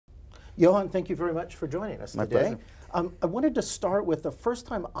Johan, thank you very much for joining us My today. pleasure. I wanted to start with the first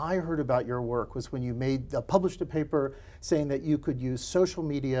time I heard about your work was when you published a paper saying that you could use social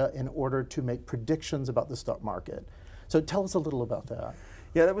media in order to make predictions about the stock market. So tell us a little about that.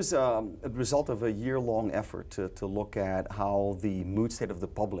 Yeah, that was a result of a year-long effort to look at how the mood state of the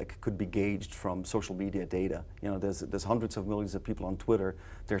public could be gauged from social media data. You know, there's hundreds of millions of people on Twitter.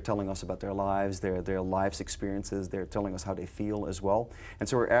 They're telling us about their lives, their life's experiences. They're telling us how they feel as well. And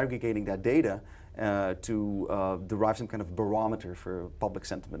so we're aggregating that data to derive some kind of barometer for public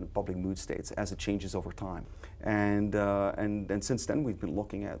sentiment and public mood states as it changes over time. And since then, we've been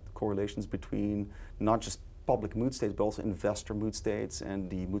looking at correlations between not just public mood states, but also investor mood states and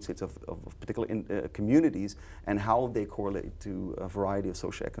the mood states of particular communities and how they correlate to a variety of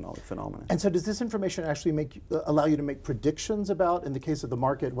socioeconomic phenomena. And so does this information actually allow you to make predictions about, in the case of the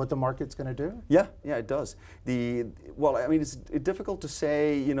market, what the market's going to do? Yeah, it does. Well, I mean, it's difficult to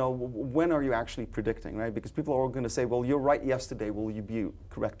say, you know, when are you actually predicting, right? Because people are going to say, well, you're right yesterday, will you be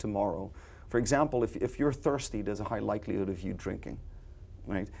correct tomorrow? For example, if you're thirsty, there's a high likelihood of you drinking.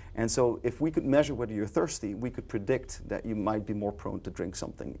 Right? And so if we could measure whether you're thirsty, we could predict that you might be more prone to drink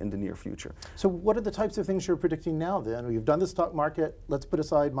something in the near future. So what are the types of things you're predicting now then? You've done the stock market, let's put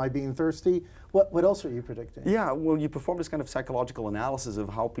aside my being thirsty. What else are you predicting? Yeah, well, you perform this kind of psychological analysis of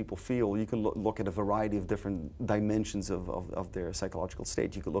how people feel. You can look at a variety of different dimensions of their psychological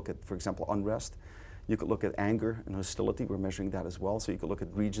state. You could look at, for example, unrest. You could look at anger and hostility. We're measuring that as well. So you could look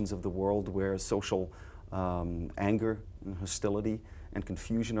at regions of the world where social anger and hostility and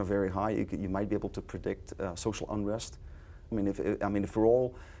confusion are very high. You might be able to predict social unrest. I mean, if we're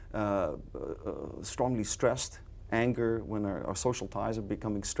all strongly stressed, anger, when our social ties are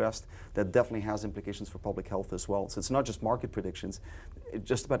becoming stressed, that definitely has implications for public health as well. So it's not just market predictions, it's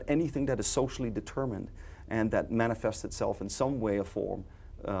just about anything that is socially determined and that manifests itself in some way or form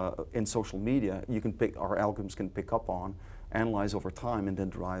in social media. Our algorithms can pick up on, analyze over time, and then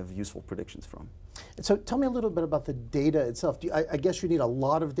derive useful predictions from. So tell me a little bit about the data itself. I guess you need a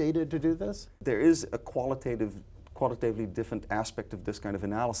lot of data to do this? There is a qualitatively different aspect of this kind of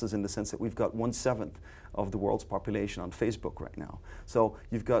analysis in the sense that we've got 1/7 of the world's population on Facebook right now. So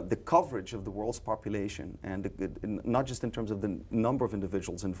you've got the coverage of the world's population, and not just in terms of the number of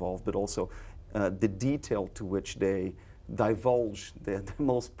individuals involved, but also the detail to which they divulge the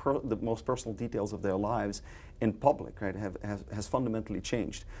most personal details of their lives in public, right, has fundamentally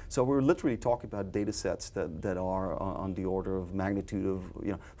changed. So we're literally talking about data sets that are on the order of magnitude of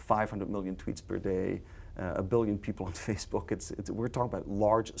 500 million tweets per day, 1 billion people on Facebook. We're talking about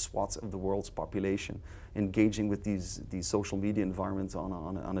large swaths of the world's population engaging with these social media environments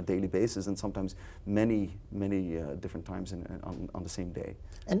on a daily basis, and sometimes many different times on the same day.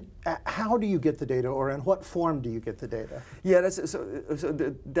 And how do you get the data, or in what form do you get the data? Yeah,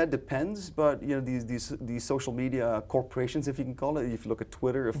 that depends. But these social media corporations, if you can call it, if you look at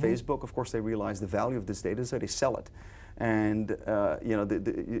Twitter or Facebook, of course they realize the value of this data, so they sell it. And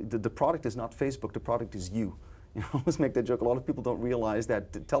the product is not Facebook, the product is you. I always make that joke. A lot of people don't realize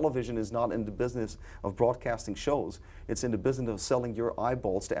that television is not in the business of broadcasting shows. It's in the business of selling your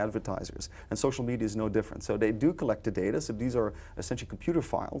eyeballs to advertisers. And social media is no different. So they do collect the data. So these are essentially computer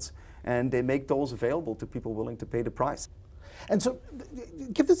files. And they make those available to people willing to pay the price. And so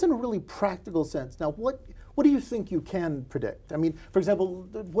give this in a really practical sense. Now, what do you think you can predict? I mean, for example,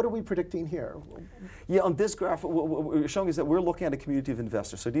 what are we predicting here? Yeah, on this graph, what we're showing is that we're looking at a community of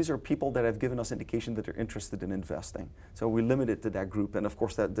investors. So these are people that have given us indication that they're interested in investing. So we limit it to that group. And of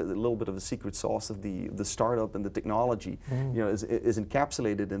course, that the little bit of the secret sauce of the startup and the technology is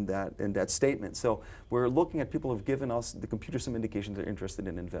encapsulated in that statement. So we're looking at people who have given us, the computer, some indication they're interested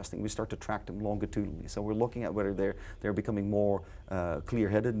in investing. We start to track them longitudinally. So we're looking at whether they're becoming more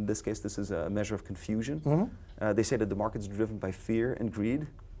clear-headed. In this case, this is a measure of confusion. They say that the market's driven by fear and greed,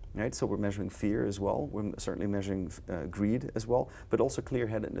 right? So we're measuring fear as well. We're certainly measuring greed as well, but also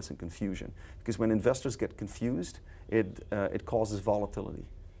clear-headedness and confusion. Because when investors get confused, it causes volatility.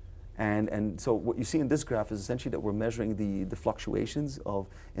 And so what you see in this graph is essentially that we're measuring the fluctuations of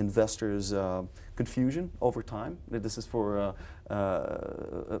investors' confusion over time. This is for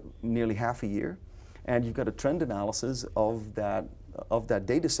nearly half a year. And you've got a trend analysis of that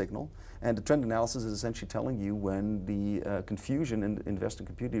data signal, and the trend analysis is essentially telling you when the confusion in investing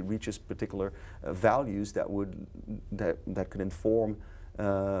community reaches particular values that could inform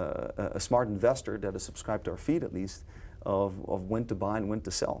a smart investor that is subscribed to our feed at least of when to buy and when to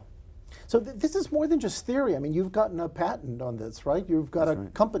sell. So this is more than just theory. I mean, you've gotten a patent on this, right? You've got a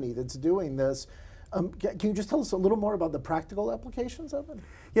company that's doing this. Can you just tell us a little more about the practical applications of it?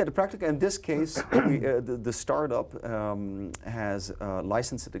 Yeah, the practical, in this case, the startup has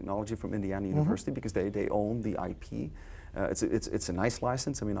licensed the technology from Indiana University because they own the IP. It's a nice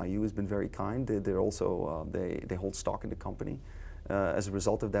license. I mean, IU has been very kind. They're also, they hold stock in the company as a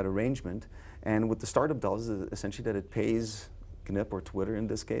result of that arrangement. And what the startup does is essentially that it pays GNIP or Twitter in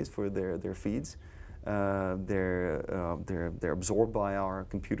this case for their feeds. They're absorbed by our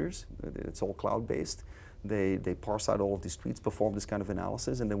computers. It's all cloud-based. They parse out all of these tweets, perform this kind of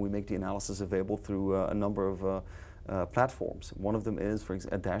analysis, and then we make the analysis available through a number of platforms. One of them is, for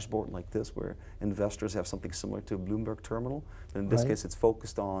example, a dashboard like this, where investors have something similar to a Bloomberg terminal. In this case, it's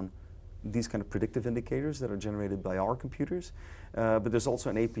focused on these kind of predictive indicators that are generated by our computers. But there's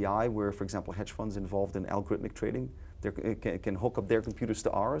also an API where, for example, hedge funds involved in algorithmic trading can hook up their computers to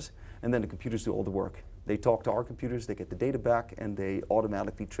ours, and then the computers do all the work. They talk to our computers, they get the data back, and they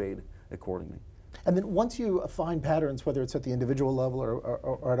automatically trade accordingly. And then once you find patterns, whether it's at the individual level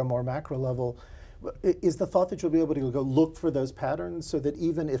or at a more macro level, is the thought that you'll be able to go look for those patterns so that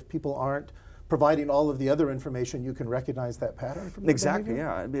even if people aren't providing all of the other information, you can recognize that pattern from their Exactly, behavior?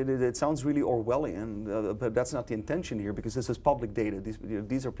 yeah. I mean, it sounds really Orwellian, but that's not the intention here because this is public data.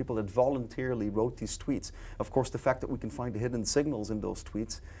 These are people that voluntarily wrote these tweets. Of course, the fact that we can find the hidden signals in those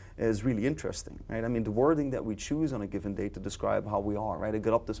tweets is really interesting, right? I mean, the wording that we choose on a given day to describe how we are, right? I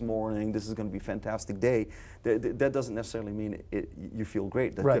got up this morning, this is going to be a fantastic day. That doesn't necessarily mean you feel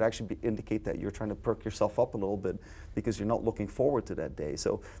great. That could actually indicate that you're trying to perk yourself up a little bit because you're not looking forward to that day.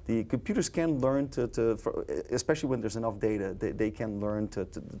 So the computers can learn especially when there's enough data, they can learn to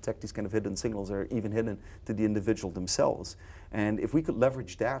detect these kind of hidden signals that are even hidden to the individual themselves. And if we could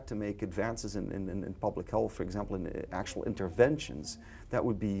leverage that to make advances in public health, for example, in actual interventions, that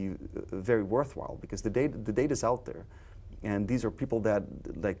would be very worthwhile because the data's out there. And these are people that,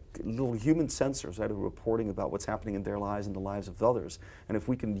 like little human sensors, right, are reporting about what's happening in their lives and the lives of others. And if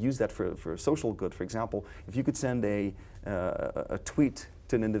we can use that for social good, for example, if you could send a tweet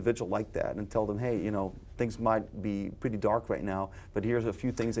to an individual like that and tell them, hey, you know, things might be pretty dark right now, but here's a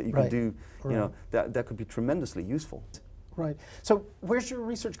few things that you can do, you know, that could be tremendously useful. Right. So where's your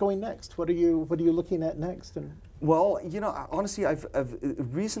research going next? What are you looking at next? And well, you know, honestly,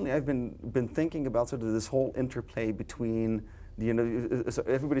 recently I've been thinking about sort of this whole interplay between you know, so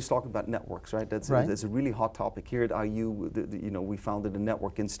everybody's talking about networks, right? That's a really hot topic here at IU. You know, we founded a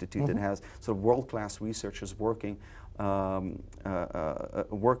network institute that has sort of world-class researchers working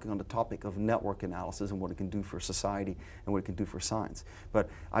working on the topic of network analysis and what it can do for society and what it can do for science. But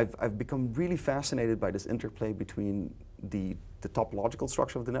I've become really fascinated by this interplay between the topological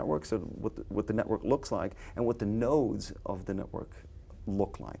structure of the network, so what the network looks like, and what the nodes of the network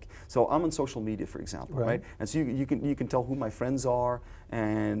look like. So I'm on social media, for example, right? And so you can tell who my friends are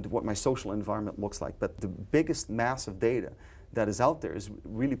and what my social environment looks like. But the biggest mass of data that is out there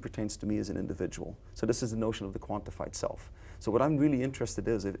really pertains to me as an individual. So this is the notion of the quantified self. So what I'm really interested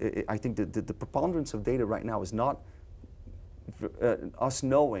in I think that the preponderance of data right now is not us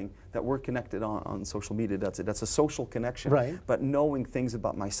knowing that we're connected on social media. That's a social connection. But knowing things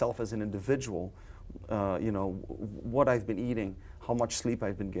about myself as an individual, you know, what I've been eating, how much sleep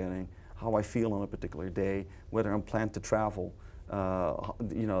I've been getting, how I feel on a particular day, whether I'm planned to travel,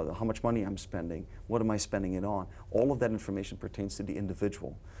 you know, how much money I'm spending, what am I spending it on. All of that information pertains to the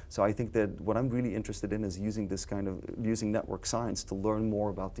individual. So I think that what I'm really interested in is using this using network science to learn more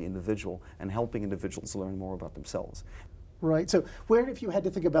about the individual and helping individuals learn more about themselves. Right. So where, if you had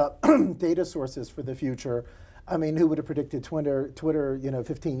to think about data sources for the future, I mean, who would have predicted Twitter, you know,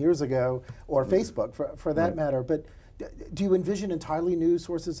 15 years ago, or Facebook for that matter? But do you envision entirely new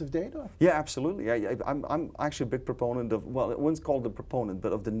sources of data? Yeah, absolutely. I'm actually a big proponent of, well, one's called a proponent,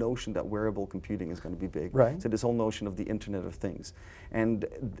 but of the notion that wearable computing is going to be big. So this whole notion of the Internet of Things. And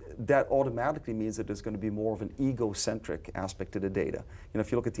that automatically means that there's going to be more of an egocentric aspect to the data. You know,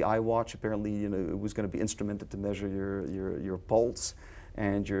 if you look at the iWatch, apparently, you know, it was going to be instrumented to measure your pulse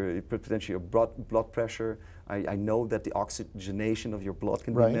and potentially your blood pressure. I know that the oxygenation of your blood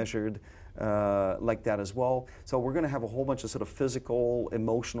can be measured like that as well. So we're going to have a whole bunch of sort of physical,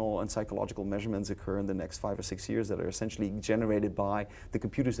 emotional, and psychological measurements occur in the next 5 or 6 years that are essentially generated by the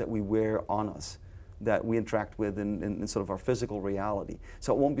computers that we wear on us, that we interact with in sort of our physical reality.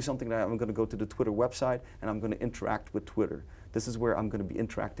 So it won't be something that I'm going to go to the Twitter website and I'm going to interact with Twitter. This is where I'm going to be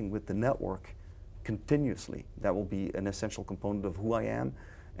interacting with the network continuously. That will be an essential component of who I am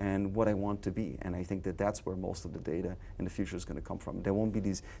and what I want to be. And I think that that's where most of the data in the future is going to come from. There won't be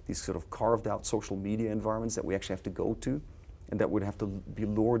these sort of carved out social media environments that we actually have to go to and that would have to be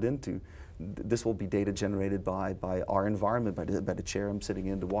lured into. This will be data generated by our environment, by the chair I'm sitting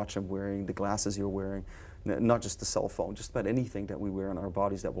in, the watch I'm wearing, the glasses you're wearing, not just the cell phone, just about anything that we wear on our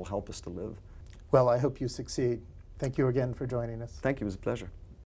bodies that will help us to live. Well, I hope you succeed. Thank you again for joining us. Thank you, it was a pleasure.